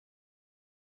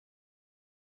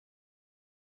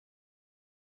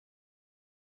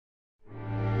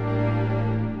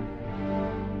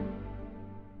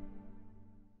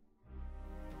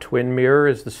Twin Mirror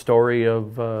is the story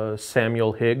of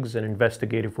Samuel Higgs, an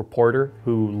investigative reporter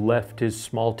who left his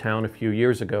small town a few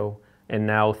years ago, and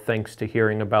now, thanks to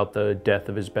hearing about the death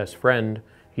of his best friend,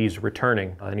 he's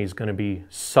returning, and he's going to be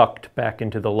sucked back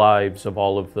into the lives of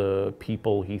all of the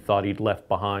people he thought he'd left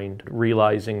behind,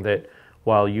 realizing that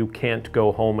while you can't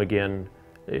go home again,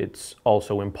 it's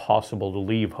also impossible to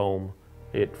leave home.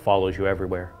 It follows you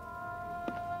everywhere.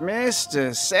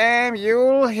 Mr.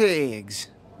 Samuel Higgs,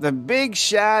 the big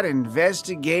shot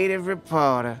investigative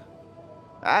reporter.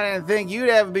 I didn't think you'd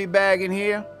ever be back in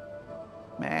here.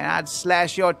 Man, I'd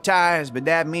slash your tires, but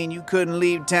that mean you couldn't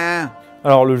leave town.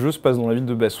 Alors le jeu se passe dans la ville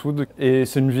de Basswood et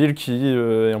c'est une ville qui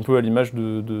est un peu à l'image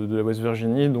de la West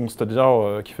Virginie, donc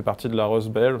c'est-à-dire qui fait partie de la Rust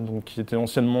Belt, donc qui était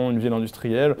anciennement une ville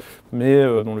industrielle, mais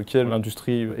dans laquelle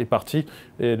l'industrie est partie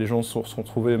et les gens se sont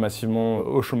retrouvés massivement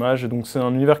au chômage. Et donc c'est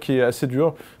un univers qui est assez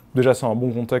dur. Déjà, c'est un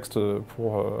bon contexte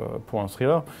pour un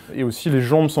thriller. Et aussi, les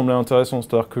gens me semblaient intéressants.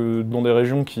 C'est-à-dire que dans des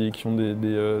régions qui ont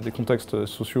des contextes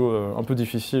sociaux un peu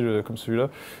difficiles comme celui-là,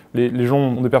 les gens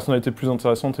ont des personnalités plus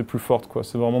intéressantes et plus fortes, quoi.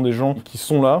 C'est vraiment des gens qui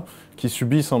sont là, qui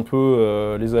subissent un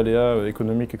peu les aléas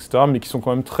économiques, etc., mais qui sont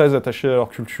quand même très attachés à leur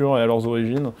culture et à leurs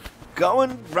origines.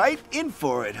 Going right in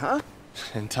for it, huh?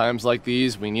 In times like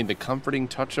these, we need the comforting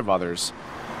touch of others.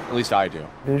 At least I do.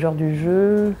 Le genre du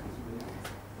jeu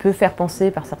peut faire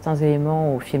penser par certains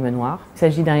éléments au film noir. Il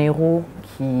s'agit d'un héros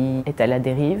qui est à la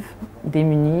dérive,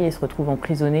 démuni et se retrouve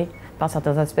emprisonné par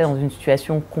certains aspects dans une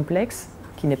situation complexe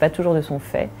qui n'est pas toujours de son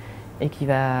fait et qui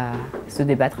va se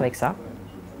débattre avec ça,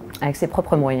 avec ses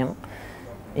propres moyens.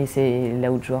 Et c'est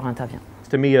là où le joueur intervient.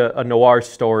 To me, a noir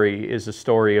story is a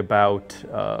story about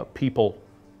people.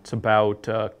 It's about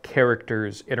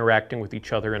characters interacting with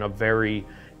each other in a very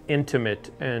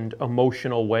intimate and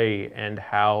emotional way, and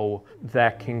how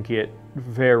that can get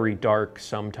very dark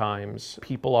sometimes.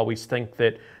 People always think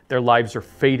that their lives are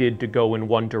fated to go in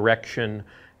one direction,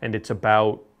 and it's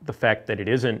about the fact that it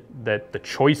isn't, that the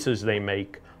choices they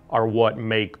make are what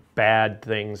make bad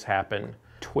things happen.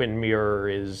 Twin Mirror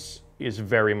is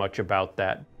very much about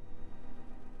that.